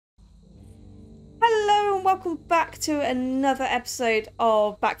welcome back to another episode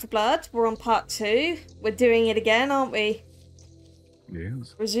of Back for Blood. We're on part 2. We're doing it again, aren't we?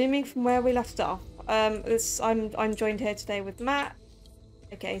 Yes. Resuming from where we left off. I'm joined here today with Matt,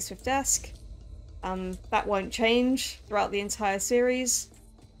 aka Swiftdesk. That won't change throughout the entire series,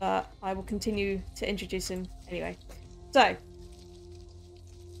 but I will continue to introduce him anyway. So,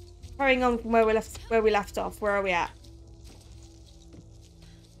 carrying on from where we left off. Where are we at?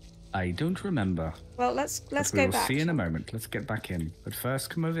 I don't remember. Well, let's go back. We'll see in a moment. Let's get back in. But first,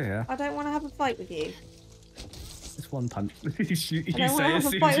 come over here. I don't want to have a fight with you. It's one punch. you say as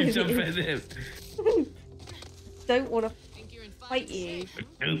soon as you jump at him. Don't want to fight you.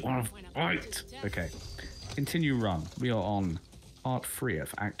 I don't want to fight. Okay. Continue run. We are on part 3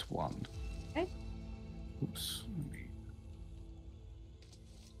 of Act 1. Okay. Oops.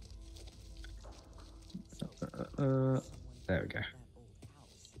 There we go.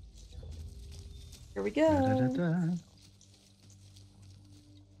 Here we go. Da.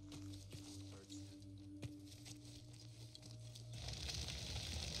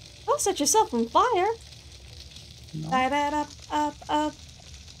 Don't set yourself on fire. No. Up.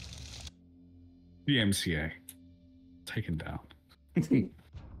 The MCA. Taken down.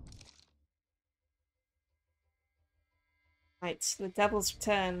 Right, the Devil's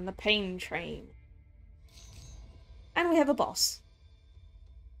Return, the Pain Train. And we have a boss.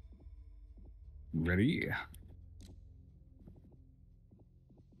 Ready?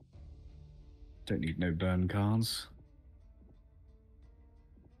 Don't need no burn cards.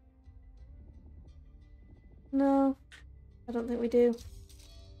 No, I don't think we do.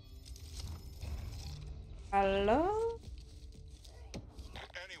 Hello?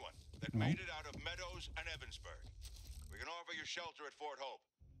 Anyone that made it out of Meadows and Evansburg. We can offer you shelter at Fort Hope,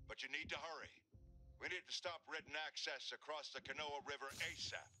 but you need to hurry. We need to stop written access across the Kanawha River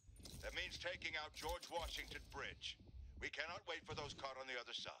ASAP. That means taking out George Washington Bridge. We cannot wait for those caught on the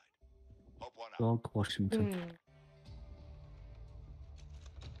other side. Hope one out. George Washington.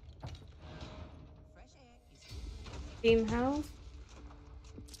 Team house.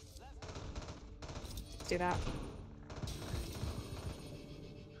 Let's do that.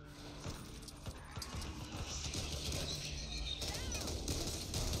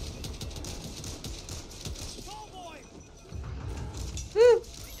 Woo!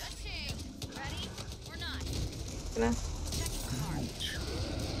 Ready? Or not? Gonna.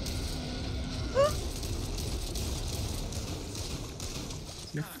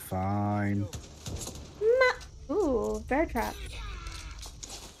 You're fine. Ooh, bear trap.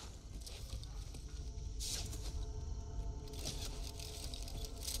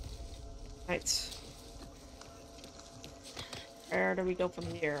 Right. Where do we go from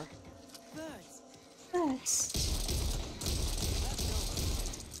here? Birds.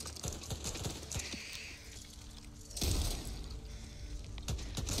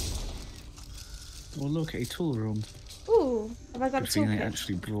 Oh look, a tool room. Ooh, have I got a Good thing they toolkit?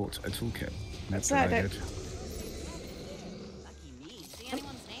 actually brought a toolkit. That's that? what I did. Lucky me. See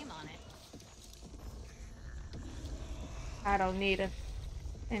anyone's name on it? I don't need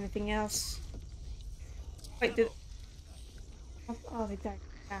anything else. Wait, oh, they died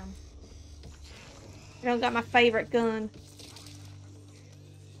down. I don't got my favorite gun.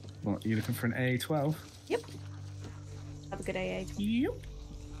 What, you looking for an AA-12? Yep. Have a good AA. Yep.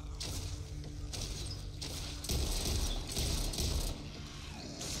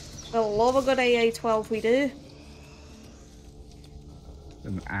 Well, love a good AA-12 we do.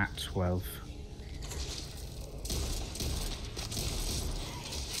 An at-12.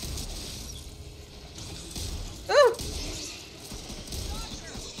 Oh!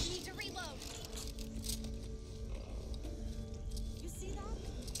 Need to reload. You see that?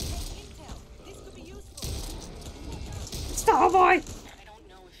 Take intel. This could be useful. Starboy! I don't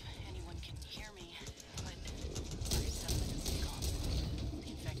know if anyone can hear me, but our settlement is gone. The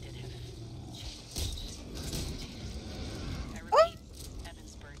infected have changed. I repeat,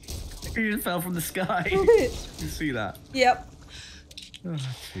 Evansburg is gone. You just fell from the sky. You see that? Yep. Oh,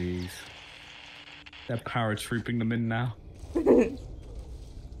 jeez. They're paratrooping them in now.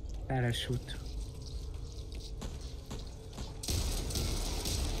 Parachute.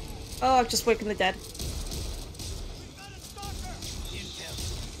 Oh, I've just woken the dead.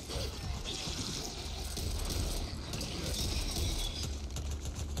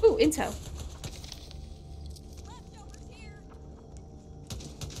 Ooh, intel. Leftovers here.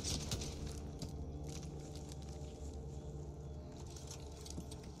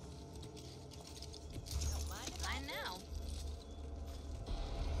 Don't mind if Mine now.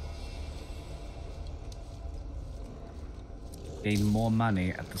 Gain more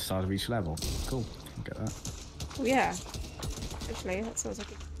money at the start of each level. Cool. I'll get that. Oh yeah. Actually, that sounds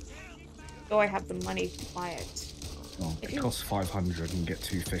like it. Do I have the money to buy it? Well, it costs 500 and get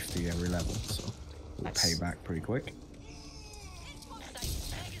 250 every level, so it'll Nice. pay back pretty quick.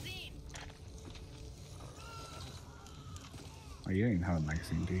 Oh, you don't even have a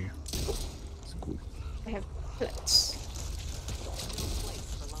magazine, do you? It's cool. I have bullets.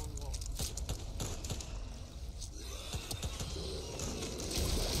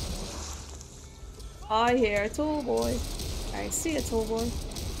 I hear a tall boy. I see a tall boy.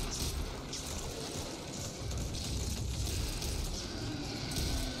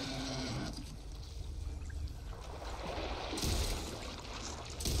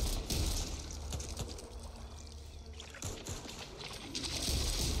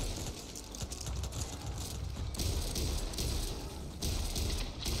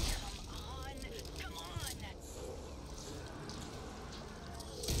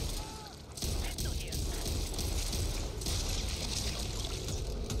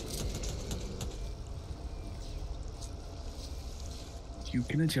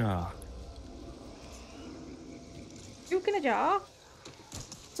 Duke in a jar. Duke in a jar.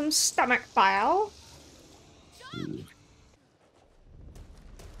 Some stomach bile. Ooh.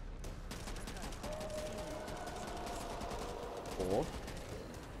 Four.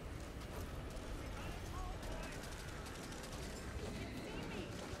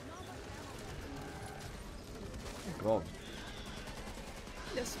 Oh god.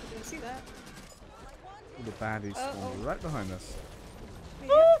 Yes, we can see that. All the baddies spawned right behind us.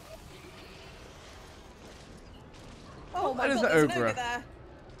 Oh my That is god, the there's an ogre. ogre there.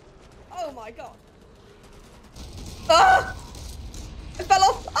 Oh my god. Ah! I fell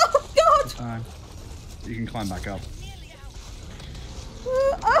off. Oh god. Time. You can climb back up.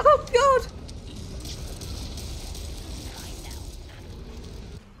 Oh god.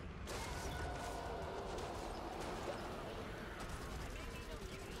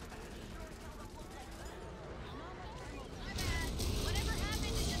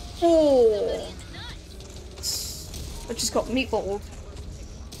 Oh. I just got meatballed.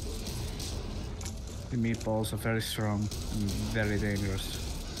 The meatballs are very strong and very dangerous.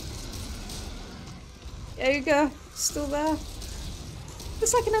 Ogre, still there?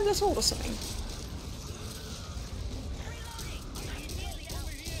 It's like an endless horde or something.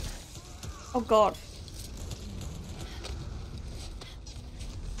 Oh god.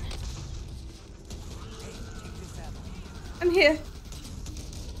 I'm here.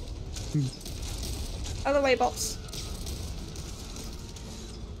 Other way, bots.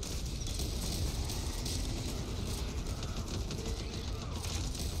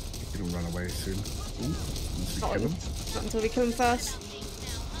 You can run away soon. Ooh, once we Not, kill him. not until we kill him first.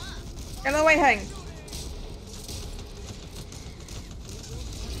 Get away, hang.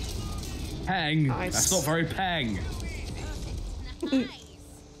 Pang! Nice. That's not very pang!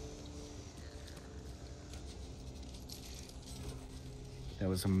 There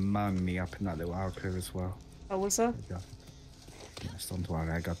was a money up in that little alcove as well. Oh, was there? Yeah. Yes, don't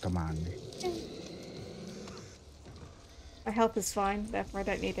worry, I got the money. My health is fine, therefore I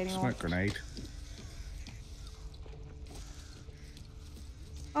don't need any more. Smoke grenade.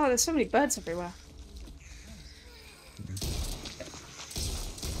 Oh, there's so many birds everywhere.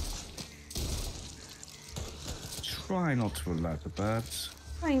 Try not to alert the birds.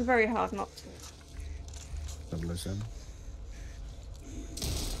 Trying very hard not to. Double as them.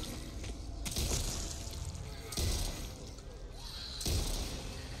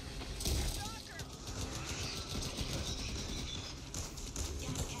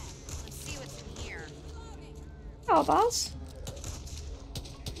 Let's see what's in here. Oh, boss.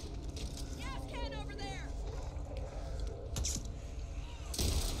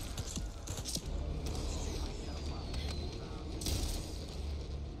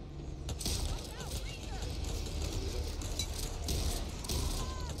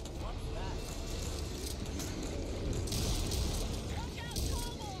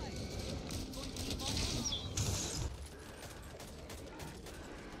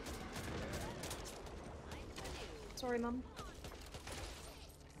 Sorry, Mum.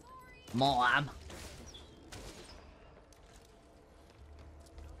 Mom!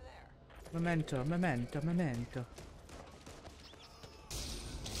 Memento, memento, memento.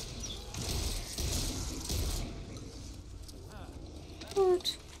 Good.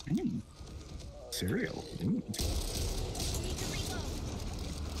 Cereal.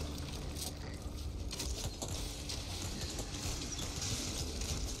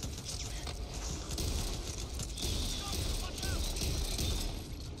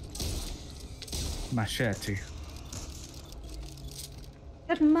 Machete.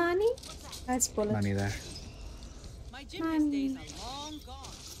 Got money? That's bullet. Money there. My gymnast days are long gone.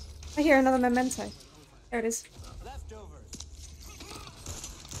 I hear another memento. There it is. Leftovers.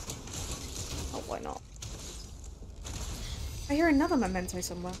 Oh, why not? I hear another memento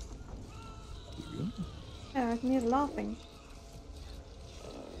somewhere. Yeah, I can hear laughing.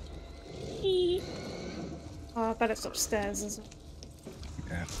 Oh, I bet it's upstairs, isn't it?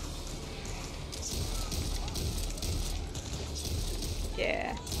 Yeah.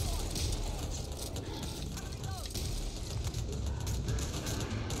 Yeah.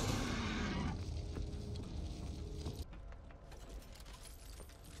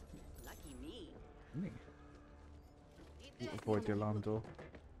 Lucky me. Avoid the alarm door.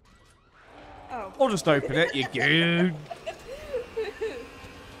 Oh. Or just open it, you goon.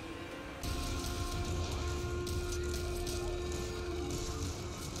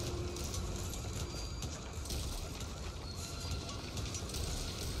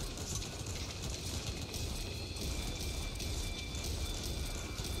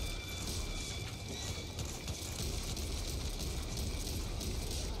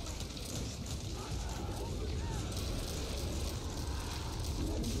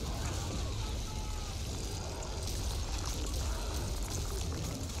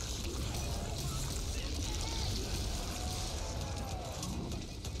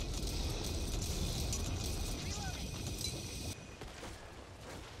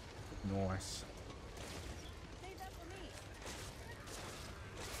 Nice. Save that for me.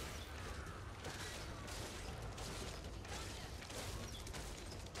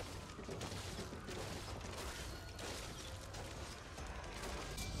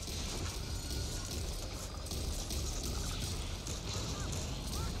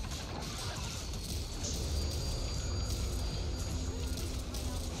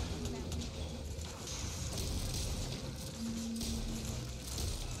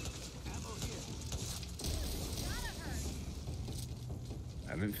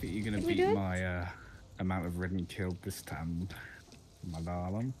 I don't think you're gonna Did we beat do it? my amount of ridden killed this time, my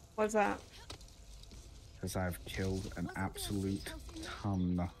darling. What's that? Because I've killed an absolute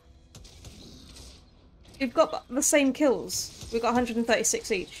ton. We've got the same kills. We've got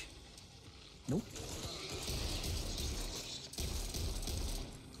 136 each. Nope.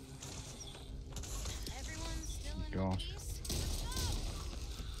 Everyone's still in one Gosh. piece?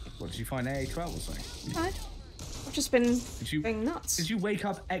 What, did you find AA12 or something? Right. I've just been Did you going nuts. Did you wake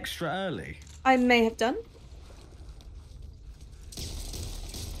up extra early? I may have done. What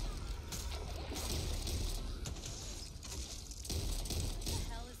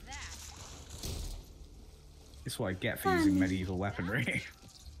the hell is that? It's what I get for using medieval weaponry.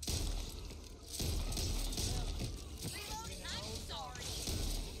 Reloading, I'm sorry.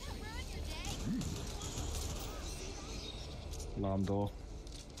 Did that ruin your day? Alarm door.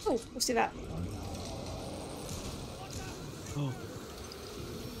 Oh, let's do that. Oh.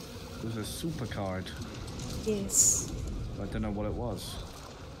 There's a super card. Yes. I don't know what it was.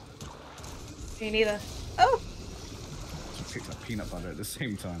 Me neither. Oh! Just picked up peanut butter at the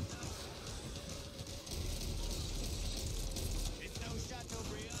same time.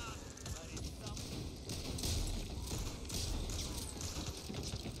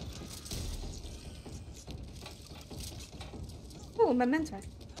 Oh, memento.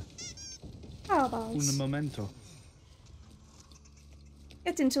 How about Un momento.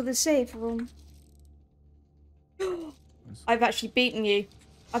 get into the safe room? I've actually beaten you.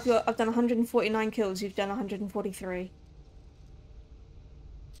 I've done 149 kills. You've done 143.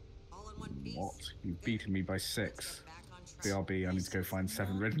 All in one piece. What? You've beaten me by 6. BRB, I need to go find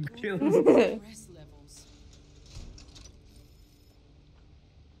 7 ridden kills. Stress levels.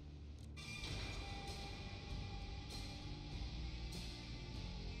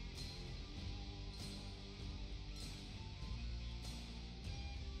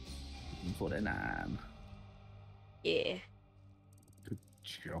 For the 9. Yeah. Good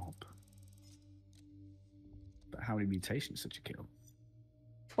job. But how many mutations did you kill?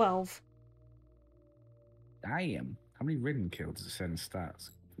 12. Damn. How many ridden kills does it say in stats?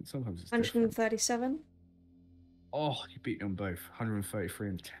 Sometimes it's different. 137. Oh, you beat them both. 133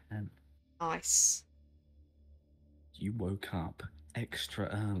 and 10. Nice. You woke up extra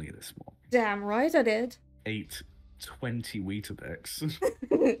early this morning. Damn right I did. Ate 20 Weetabix.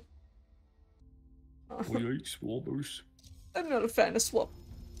 I ate swabbers. I'm not a fan of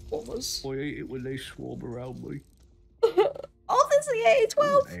swabbers. I ate it when they swab around me. Oh, there's the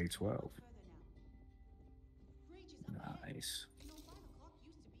A12. A12. Nice.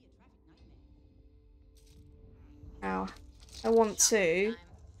 Now, I want to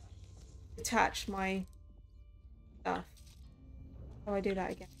attach my stuff. How do I do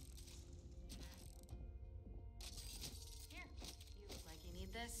that again?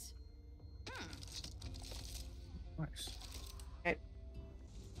 Nice. Okay.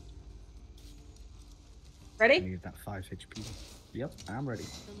 I Ready? need that 5 HP. Yep, I'm ready.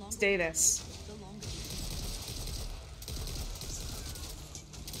 Let's do this.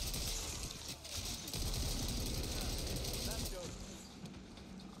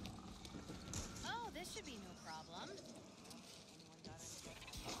 Oh, this should be no problem.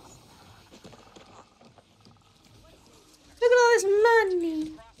 Look at all this money.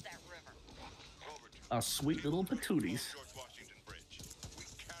 Cross that river. Our sweet little patooties. George Washington Bridge. We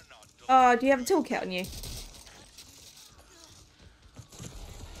cannot delay. Oh, do you have a toolkit on you?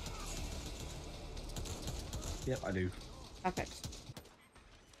 Yep, I do. Perfect.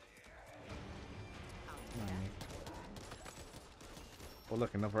 Oh,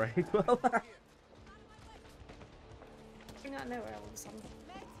 look, another 8. Well, I don't know where I want some.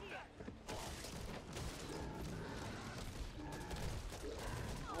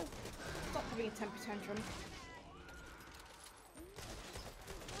 Oh, stop having a temper tantrum.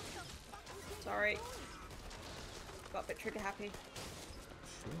 Sorry. Got a bit trigger happy.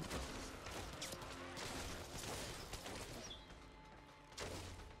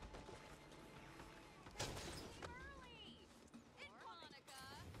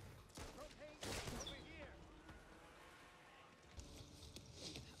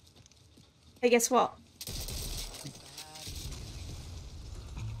 Hey, guess what?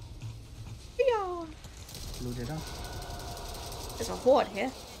 Yeah. Load it up. There's a horde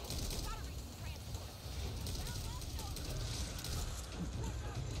here.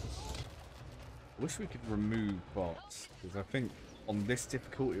 I wish we could remove bots, because I think on this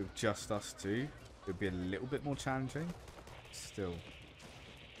difficulty with just us two, it would be a little bit more challenging. Still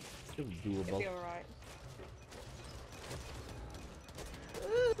It'll doable. be alright.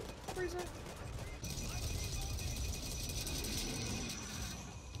 Freezer.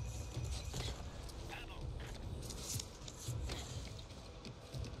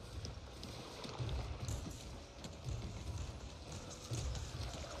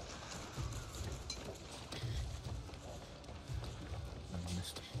 I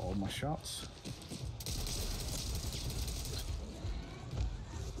missed all my shots.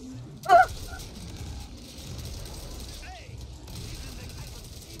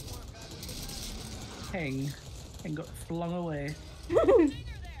 Hang got flung away.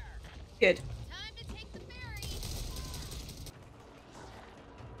 Good. Time to take the ferry.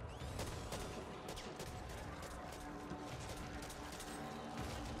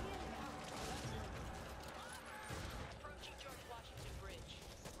 Approaching George Washington Bridge.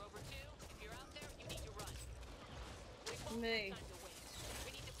 Rover 2, if you're out there, you need to run. We won't Me. have time to wait.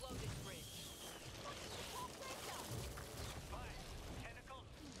 We need to blow this bridge. Tentacle,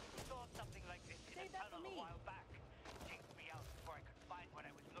 saw something like this in a tunnel a while back. Chased me out before I could find what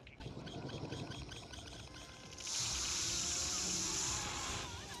I was looking for.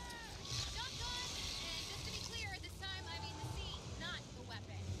 Shotgun! And just to be clear, this time I mean the sea, not the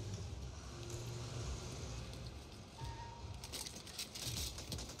weapon.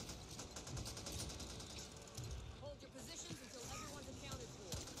 Hold your positions until everyone's accounted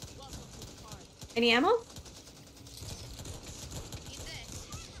for. Welcome to the party. Any ammo? Need this.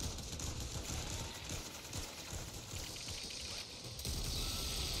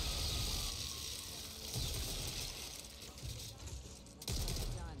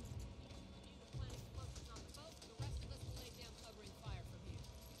 Done.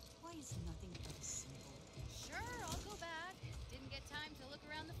 Why is nothing ever simple? Sure, I'll go back. Didn't get time to look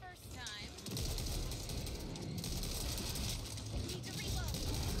around the first time. Need to reload.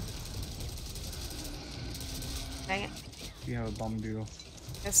 Dang it. You have a bomb duel.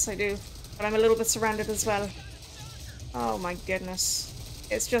 Yes, I do. But I'm a little bit surrounded as well. Oh my goodness.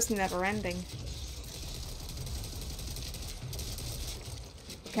 It's just never ending.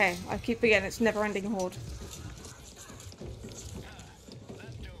 Okay, I keep forgetting it's never ending horde.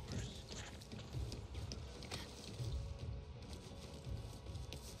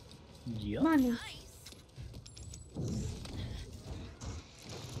 Yep. Money. Nice.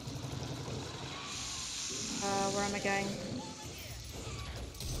 Where am I going?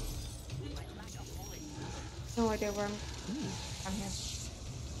 No idea where I'm here.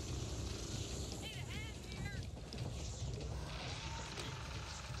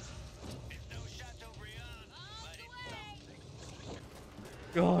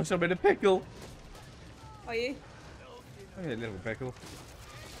 Gosh, I'm in a pickle. Are you? I'm in a little pickle.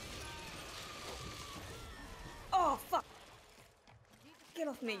 Oh, fuck! Get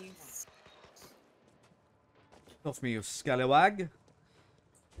off me, you... Off me, you scallywag.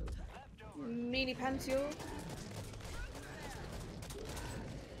 meanie pantule.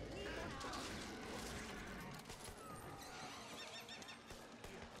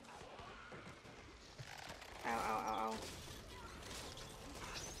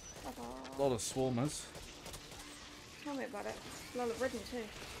 A lot of swarmers. Tell me about it. A lot of ridden too.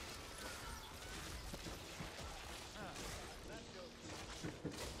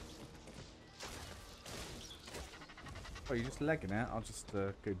 Oh, you're just legging it? I'll just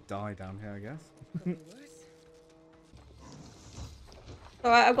go die down here, I guess.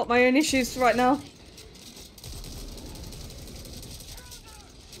 Alright, I've got my own issues right now.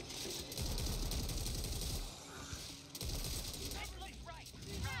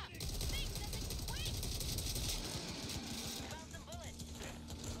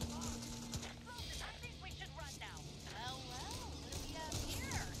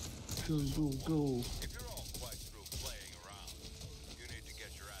 Go, go, go. If you're all quite through playing around, you need to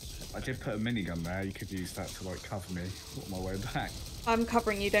get your asses. I did put a minigun there. You could use that to like cover me on my way back. I'm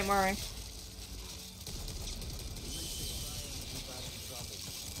covering you, don't worry.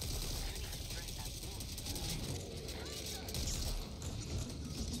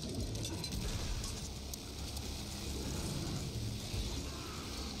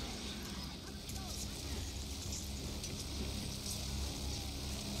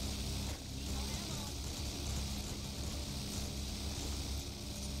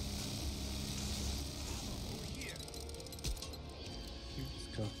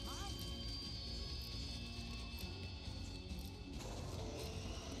 Let's go.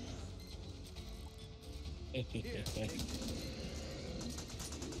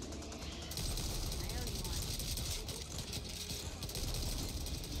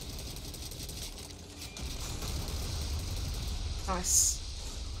 Nice.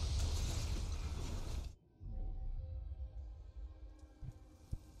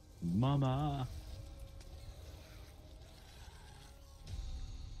 Mama.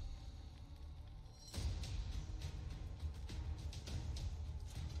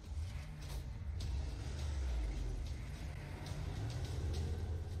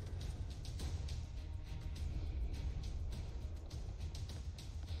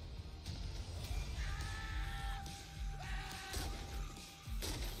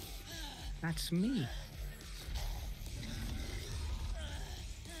 That's me.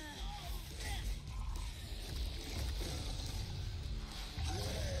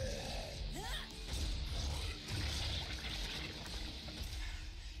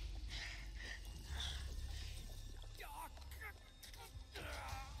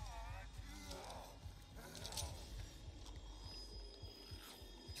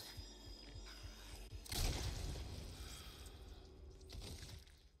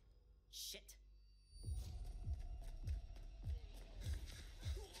 Shit.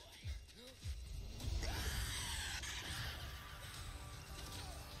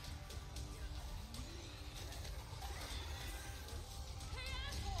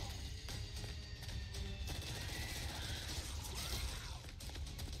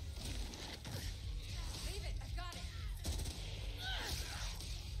 Leave it, I got it.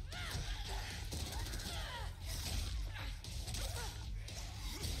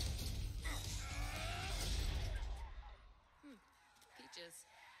 Peaches.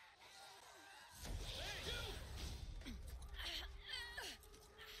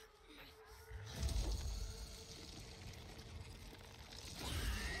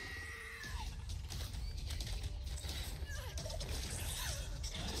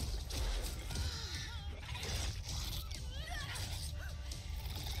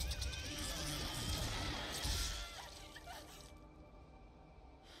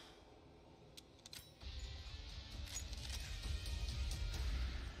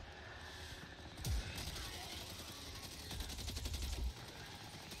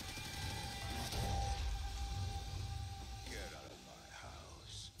 Get out of my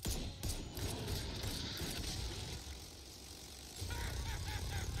house.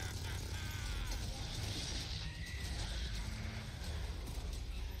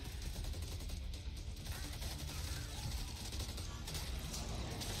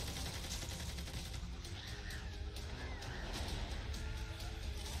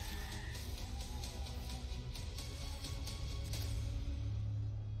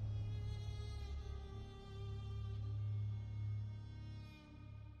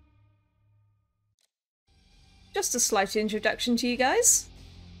 Just a slight introduction to you guys.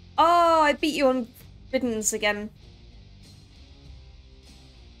 Oh, I beat you on riddens again.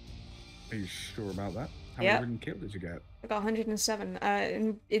 Are you sure about that? How Yep. many ridden kills did you get? I got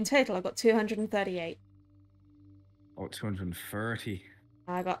 107. In total, I got 238. Oh, 230.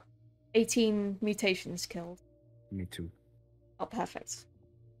 I got 18 mutations killed. Me too. Oh, perfect.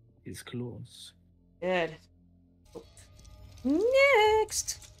 It's close. Good.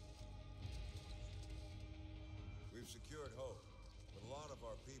 Next! We've secured Hope, but a lot of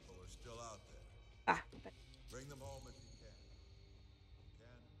our people are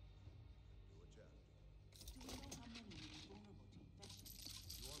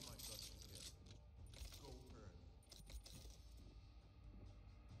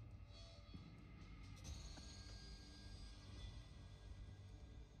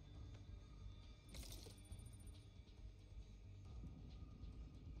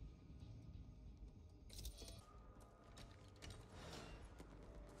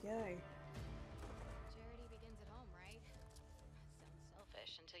go. Charity begins at home, right? Sounds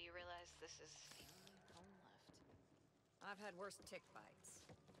selfish until you realize this is the only home left. I've had worse tick bites.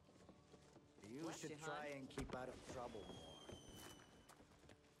 You Bless should you, try hon. and keep out of trouble more.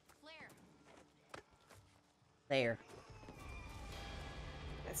 Flare. There.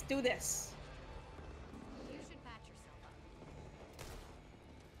 Let's do this. You should patch yourself up.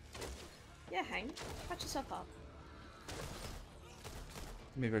 Yeah, Hang. Patch yourself up.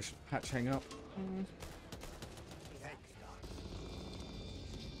 Maybe I should patch Hang up. Thanks, Doc.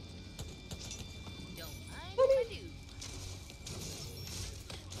 Don't mind if I do.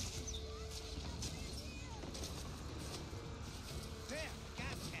 There,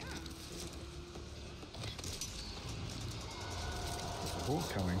 gotcha. Support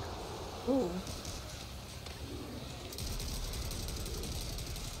coming. Ooh.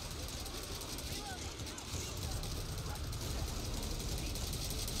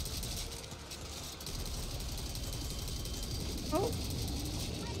 Oh.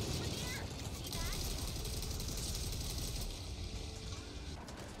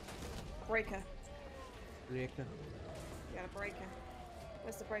 Breaker. Breaker. You got a breaker.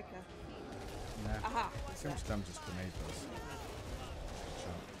 Where's the breaker? Nah. Aha. See how much damage this grenade does.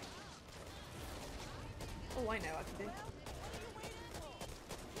 Shot. Oh, I know what I can do.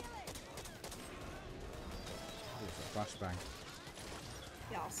 Oh, it's a flashbang.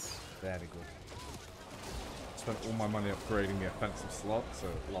 Yes. Very good. Spent all my money upgrading the offensive slot, so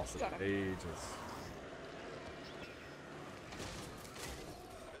it lasted Got it. ages.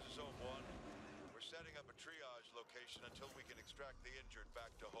 This is Zone 1. We're setting up a triage location until we can extract the injured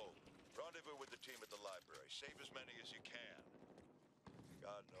back to Hope. Rendezvous with the team at the library. Save as many as you can.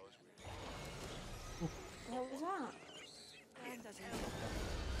 God knows we need. What was that? That doesn't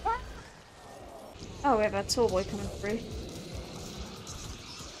Oh, we have a tall boy coming through.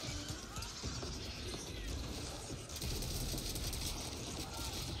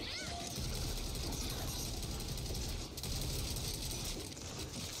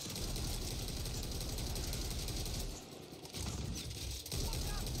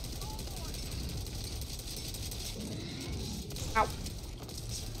 Ow.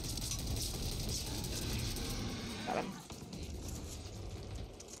 Got him.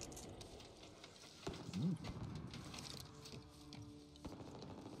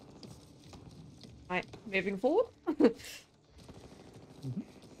 Right, moving forward.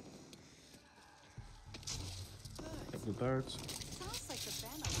 The birds. Sounds like the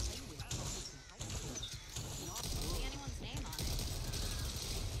band I played with when I was in high school. Not see anyone's name on it.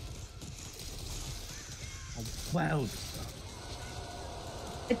 Oh, well.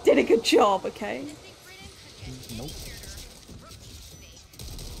 It did a good job, okay? Nope.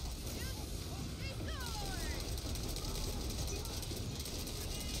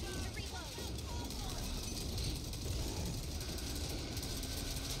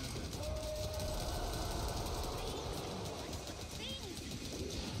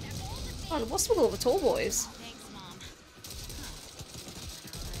 God, what's with all the tall boys? Thanks, Mom.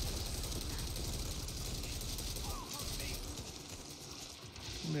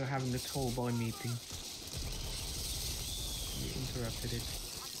 We were having a tall boy meeting. We interrupted it.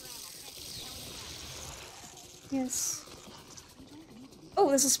 Yes. Oh,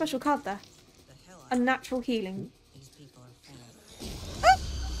 there's a special card there. the hell Unnatural healing. these people are fans.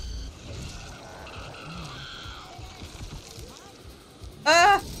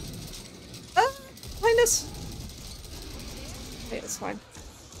 Behind us. Wait, it's fine.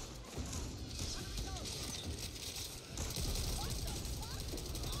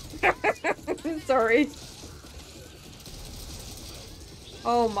 Sorry.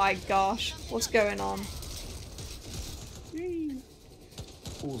 Oh my gosh, what's going on?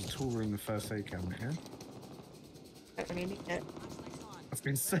 Pause tool room, the first aid cabinet, yeah? Don't really need it. I was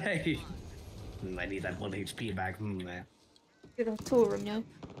going to say. I need that 1 HP back. There. Get a tool room now.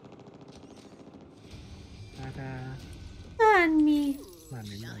 Ta-da. And me.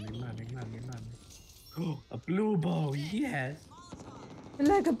 Money. Oh, a blue bow, yes. I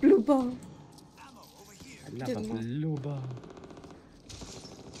like a blue ball. I love a Didn't want- blue bow.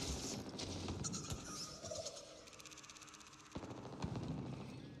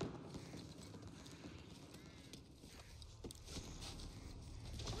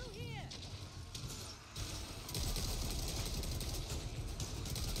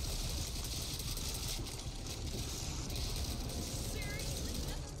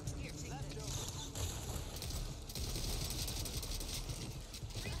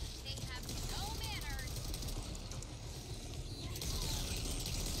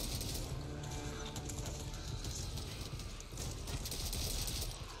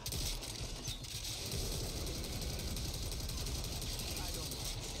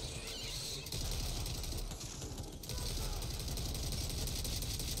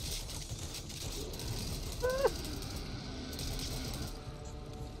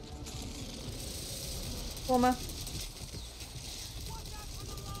 Warmer.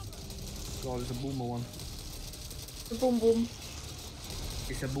 God, it's a boomer one. The boom boom.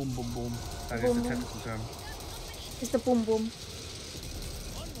 It's a boom boom boom. That is Boom, the boom. technical term. It's the boom boom.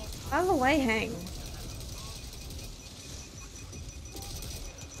 Out of the way, hang.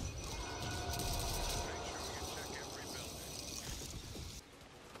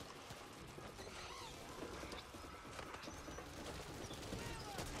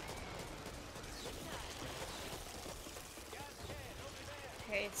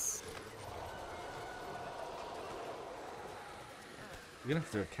 Case. You're gonna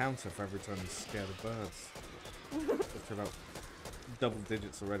have to do a counter for every time you scare the birds. Up to about double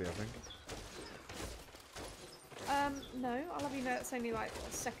digits already, I think. No, I'll have you know it's only like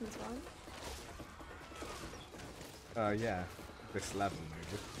a second time. Yeah. This level,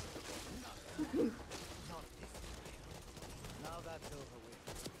 maybe. Now that's over with.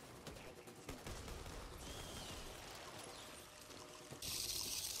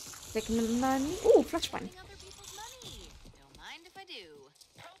 Taking the money. Ooh, flashbang. Other people's money. Don't mind if I do.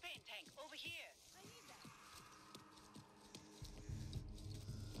 Propane tank over here.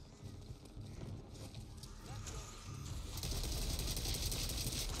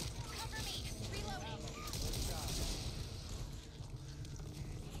 Cover me. Reloading.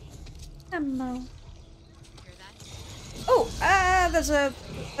 Ammo. Hear that? Oh, there's a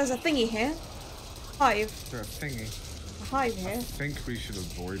thingy here. Hive. Is there a thingy? A hive I here. think we should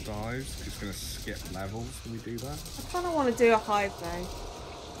avoid the hives. 'Cause it's going to skip levels when we do that. I kind of want to do a hive though,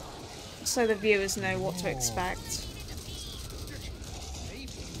 so the viewers know what to expect.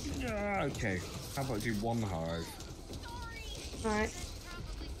 Yeah, okay. How about do one hive? Right.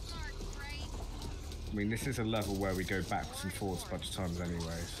 Probably smart, right? I mean, this is a level where we go backwards and forwards a bunch of times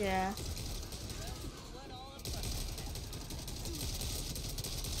anyways. Yeah.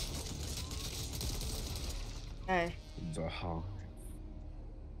 Okay. The hive.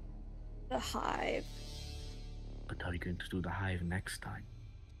 The hive. But are you going to do the hive next time?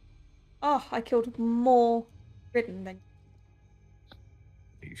 Oh, I killed more ridden than.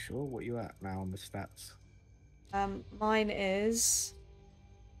 Are you sure? What you at now on the stats? Mine is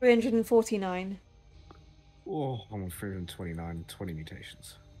 349. Oh, I'm on 329, 20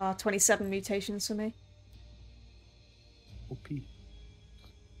 mutations. 27 mutations for me. OP.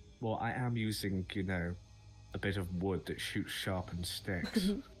 Well, I am using, you know, a bit of wood that shoots sharpened sticks.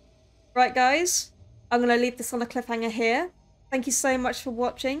 Right, guys, I'm going to leave this on a cliffhanger here. Thank you so much for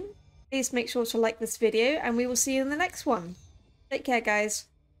watching. Please make sure to like this video, and we will see you in the next one. Take care, guys.